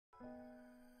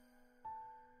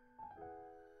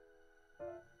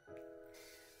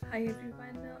Hi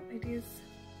everyone, it is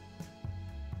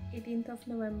 18th of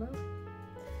November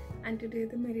and today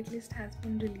the merit list has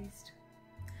been released.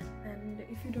 And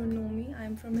if you don't know me, I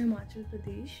am from Himachal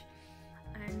Pradesh,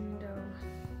 and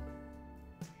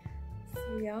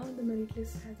so yeah, the merit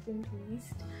list has been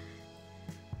released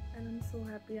and I'm so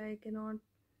happy. I cannot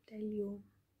tell you.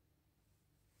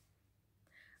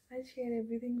 I'll share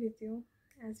everything with you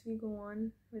as we go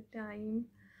on with time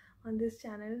on this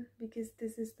channel, because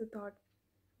this is the thought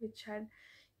which had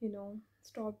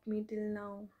stopped me till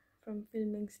now from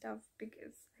filming stuff,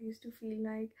 because I used to feel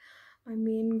like my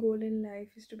main goal in life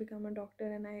is to become a doctor,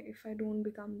 and if I don't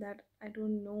become that, I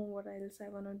don't know what else I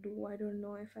want to do. I don't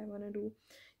know if I want to do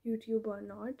YouTube or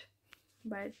not,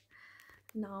 but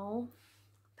now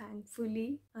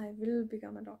thankfully I will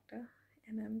become a doctor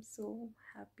and I'm so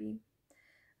happy.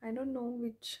 I don't know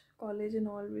which college and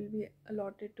all will be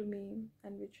allotted to me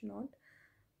and which not,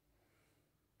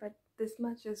 but this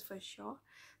much is for sure,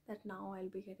 that now I'll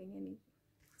be getting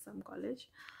some college,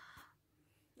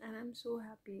 and I'm so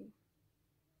happy.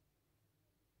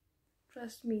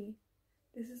 Trust me,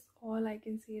 this is all I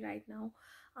can say right now.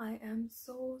 I am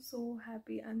so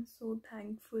happy. I'm so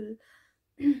thankful.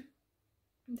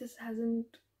 This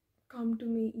hasn't come to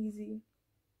me easy.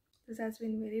 This has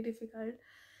been very difficult,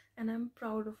 and I'm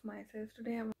proud of myself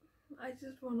today. I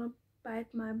just want to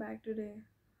pat my back today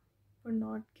for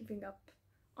not giving up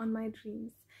on my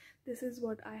dreams. This is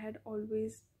what I had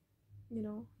always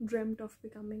dreamt of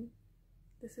becoming.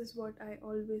 This is what I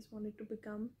always wanted to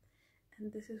become,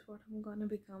 and this is what I'm gonna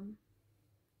become.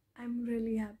 I'm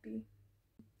really happy.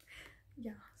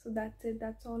 Yeah, so that's it.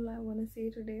 That's all I want to say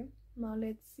today. Now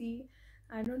let's see.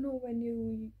 I don't know when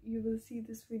you will see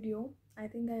this video. I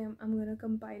think I'm gonna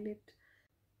compile it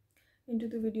into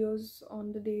the videos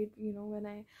on the date, when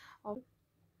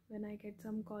I get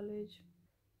some college.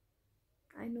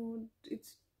 I know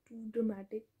it's too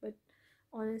dramatic, but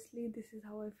honestly, this is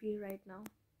how I feel right now.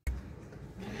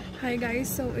 Hi guys,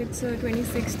 so it's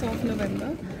 26th of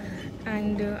November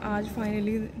and आज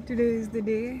finally today is the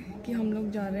day कि हम लोग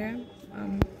जा रहे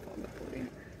हैं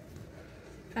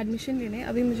admission लेने.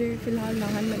 अभी मुझे फ़िलहाल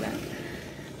नाहन मिला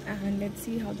है and let's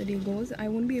see how the day goes. I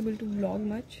won't be able to vlog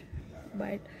much,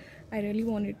 but I really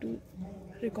wanted to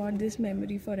record this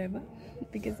memory forever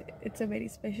because it's a very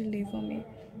special day for me.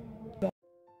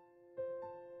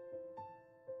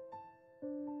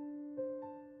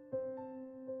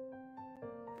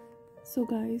 So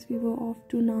guys, we were off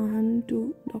to Nahan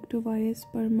to Dr. Y.S.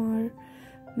 Parmar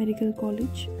Medical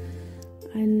College,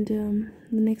 and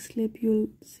the next clip you'll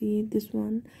see, this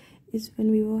one, is when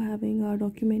we were having our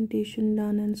documentation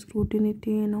done and scrutiny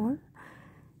and all.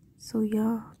 So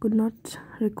yeah, could not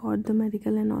record the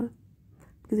medical and all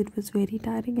because it was very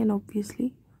tiring, and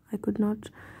obviously I could not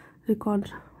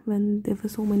record when there were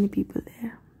so many people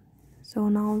there. So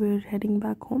now we're heading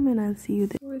back home and I'll see you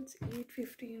there. So it's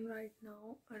 8:15 right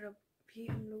now और अभी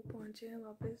हम लोग पहुँचे हैं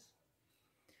वापस.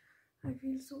 I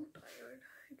feel so tired.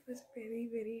 It was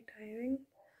very tiring.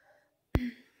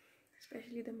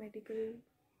 Especially the medical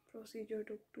procedure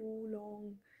took too long.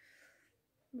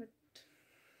 But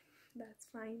that's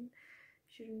fine.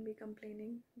 Shouldn't be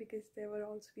complaining because there were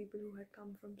also people who had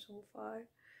come from so far.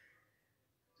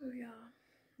 So yeah,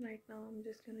 right now I'm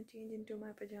just gonna change into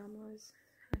my pajamas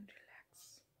and relax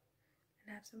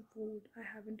and have some food. I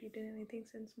haven't eaten anything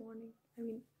since morning. I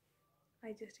mean,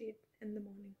 I just ate in the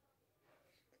morning.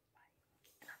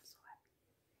 And I'm so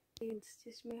happy. It's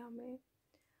just me हमें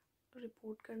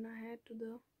report करना है to the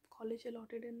college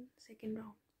allotted in second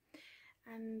round,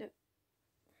 and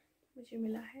मुझे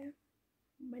मिला है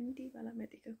मंडी वाला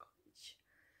medical college.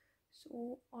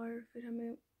 सो और फिर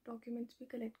हमें डॉक्यूमेंट्स भी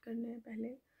कलेक्ट करने हैं पहले,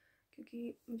 क्योंकि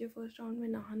मुझे फर्स्ट राउंड में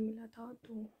नाहन मिला था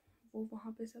तो वो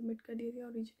वहाँ पे सबमिट कर दिए थे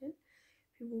ओरिजिनल,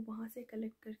 फिर वो वहाँ से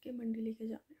कलेक्ट करके मंडी लेके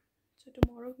जाना है. So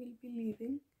tomorrow will be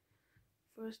leaving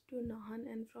first to Nahan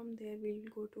and from there will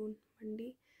go to Mandi,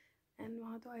 and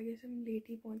वहाँ तो आई गेस हम लेट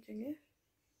ही पहुँचेंगे.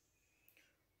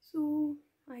 सो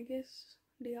I guess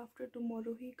day after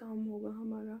tomorrow ही काम होगा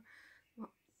हमारा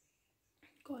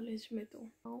कॉलेज में.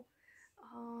 तो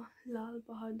Lal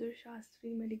Bahadur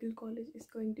Shastri medical college is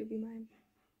going to be my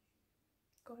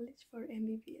college for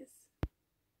MBBS,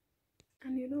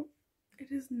 and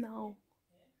it is now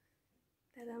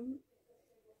that I'm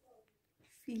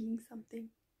feeling something.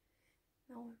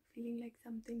 Now I'm feeling like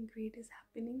something great is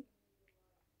happening.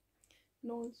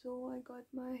 And also I got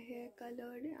my hair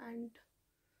colored and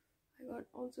I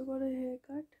also got a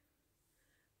haircut.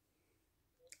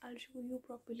 I'll show you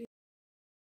properly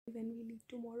when we leave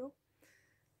tomorrow.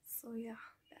 So yeah,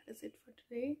 that is it for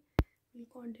today. We'll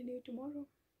continue tomorrow.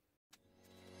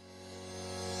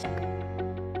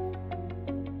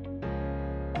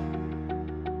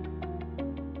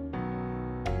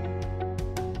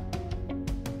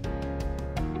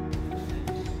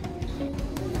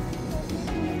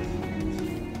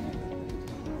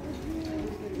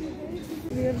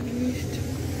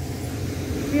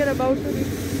 we are about to reach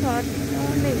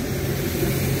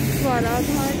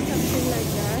Swaradhat, something like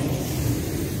that.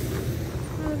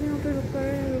 अब यहाँ पे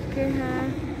रुके हैं,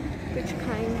 कुछ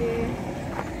खाएंगे.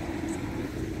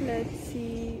 Let's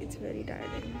see. It's very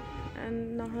tiring. And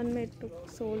Nahan में it took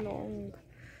so long.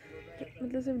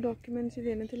 मतलब सिर्फ डॉक्यूमेंट्स ही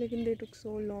देने थे, लेकिन they took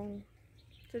so long.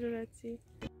 चलो let's see.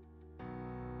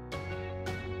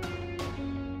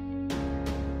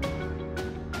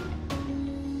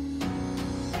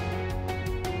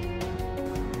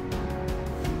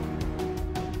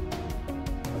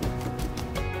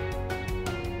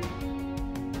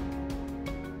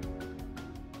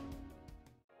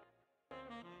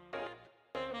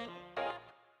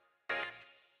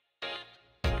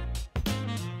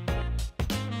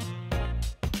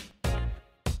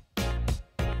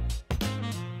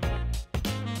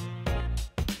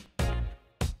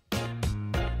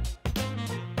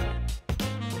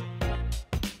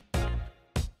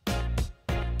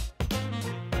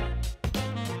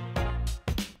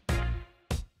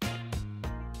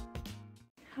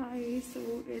 Hi, so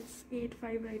it's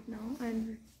 8:05 right now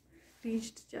and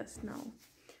reached just now.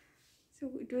 So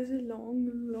it was a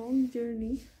long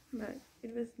journey, but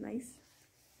it was nice.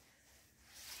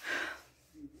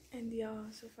 And yeah,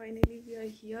 so finally we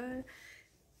are here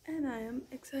and I am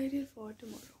excited for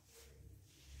tomorrow.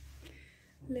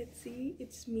 Let's see,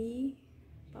 it's me,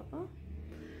 Papa,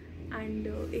 and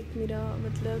एक मेरा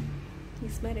मतलब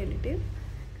he's my relative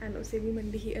and उसे भी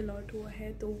मंडी ही allot हुआ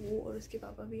है, तो वो और उसके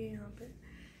पापा भी है यहाँ पर.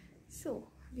 So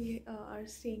we are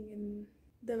staying in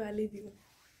the valley view.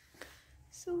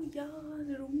 So yeah,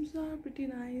 the rooms are pretty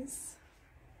nice.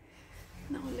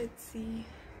 Now let's see,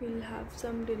 we'll have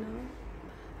some dinner.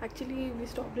 Actually we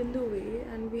stopped in the way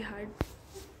and we had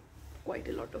quite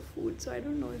a lot of food, so I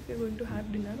don't know if we're going to have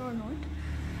dinner or not,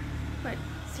 but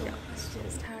so yeah,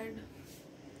 just had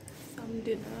some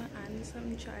dinner and some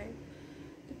chai.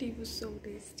 The tea was so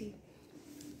tasty.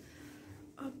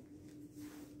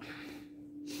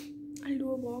 I'll do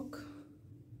a walk.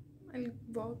 And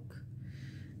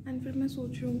फिर मैं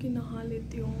सोच रही हूँ कि नहा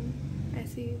लेती हूँ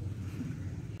ऐसे,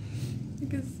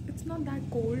 because it's not that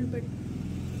cold, but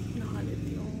नहा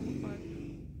लेती हूँ और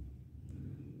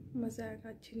मज़ा आएगा,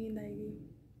 अच्छी नींद आएगी.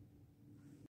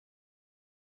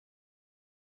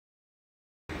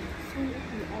 So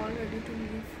we're all ready to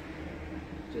leave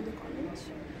to the college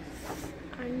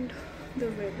and the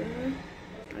weather.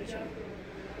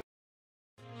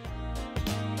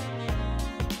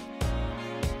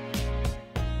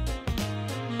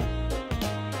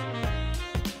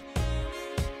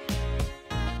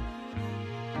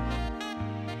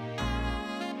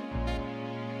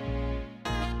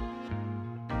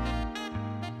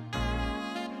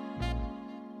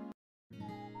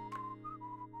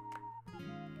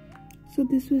 So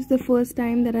this was the first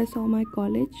time that I saw my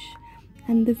college,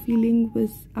 and the feeling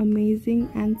was amazing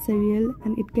and surreal,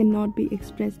 and it cannot be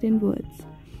expressed in words.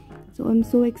 So I'm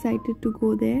so excited to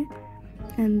go there,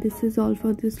 and this is all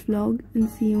for this vlog, and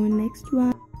see you in next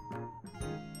one.